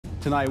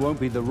Tonight it won't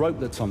be the rope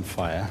that's on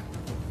fire.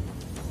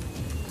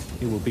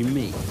 It will be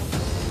me.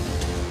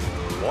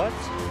 What?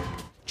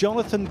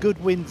 Jonathan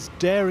Goodwin's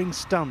daring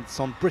stunts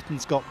on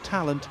Britain's Got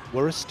Talent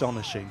were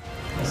astonishing.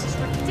 This is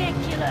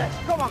ridiculous.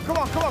 Come on, come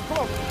on, come on, come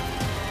on.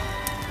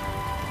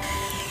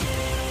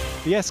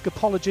 The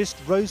escapologist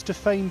rose to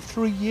fame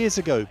 3 years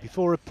ago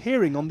before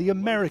appearing on the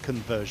American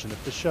version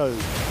of the show.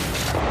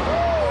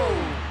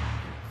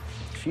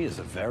 She is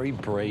a very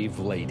brave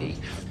lady.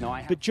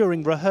 But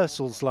during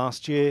rehearsals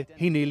last year,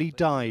 he nearly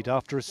died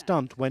after a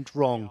stunt went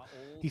wrong.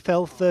 He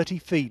fell 30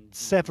 feet,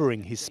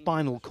 severing his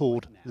spinal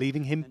cord,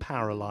 leaving him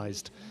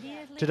paralysed.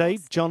 Today,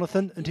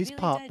 Jonathan and his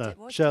partner,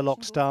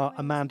 Sherlock star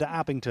Amanda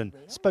Abbington,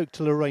 spoke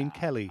to Lorraine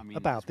Kelly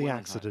about the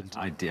accident.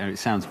 It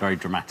sounds very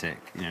dramatic,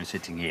 you know,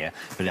 sitting here,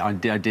 but I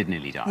did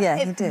nearly die. Yeah,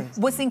 he did. It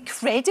was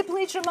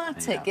incredibly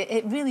dramatic. Yeah.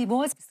 It really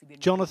was.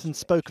 Jonathan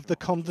spoke of the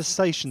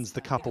conversations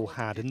the couple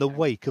had in the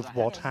wake of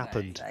what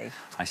happened.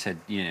 I said,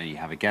 you know, you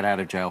have a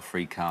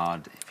get-out-of-jail-free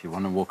card. If you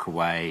want to walk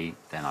away,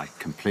 then I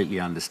completely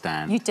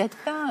understand. You did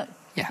that?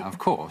 Yeah, of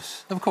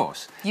course, of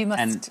course. You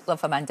must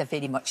love Amanda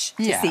very much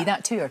to Yeah. say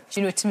that to her. Do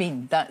you know what I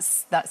mean?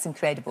 That's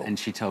incredible. And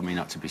she told me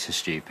not to be so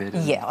stupid.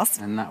 Yes.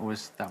 And that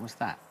was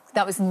that.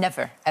 That was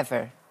never,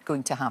 ever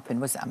going to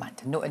happen, was it,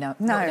 Amanda? No.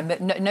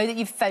 Now that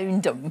you've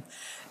found him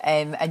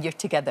and you're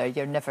together,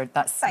 you're never.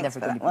 That's never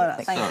going to be a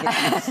thing.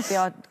 Thank you. We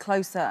are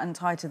closer and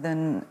tighter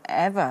than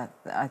ever,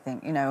 I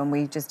think, you know, and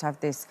we just have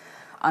this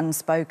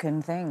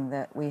unspoken thing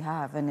that we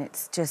have, and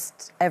it's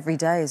just every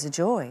day is a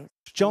joy.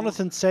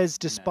 Jonathan says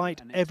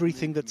despite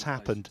everything that's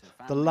happened,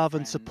 the love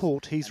and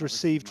support he's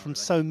received from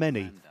so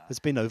many has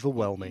been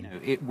overwhelming. You know,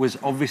 it was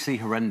obviously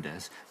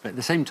horrendous, but at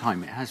the same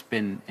time, it has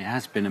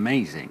been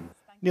amazing.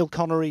 Neil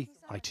Connery,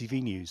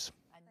 ITV News.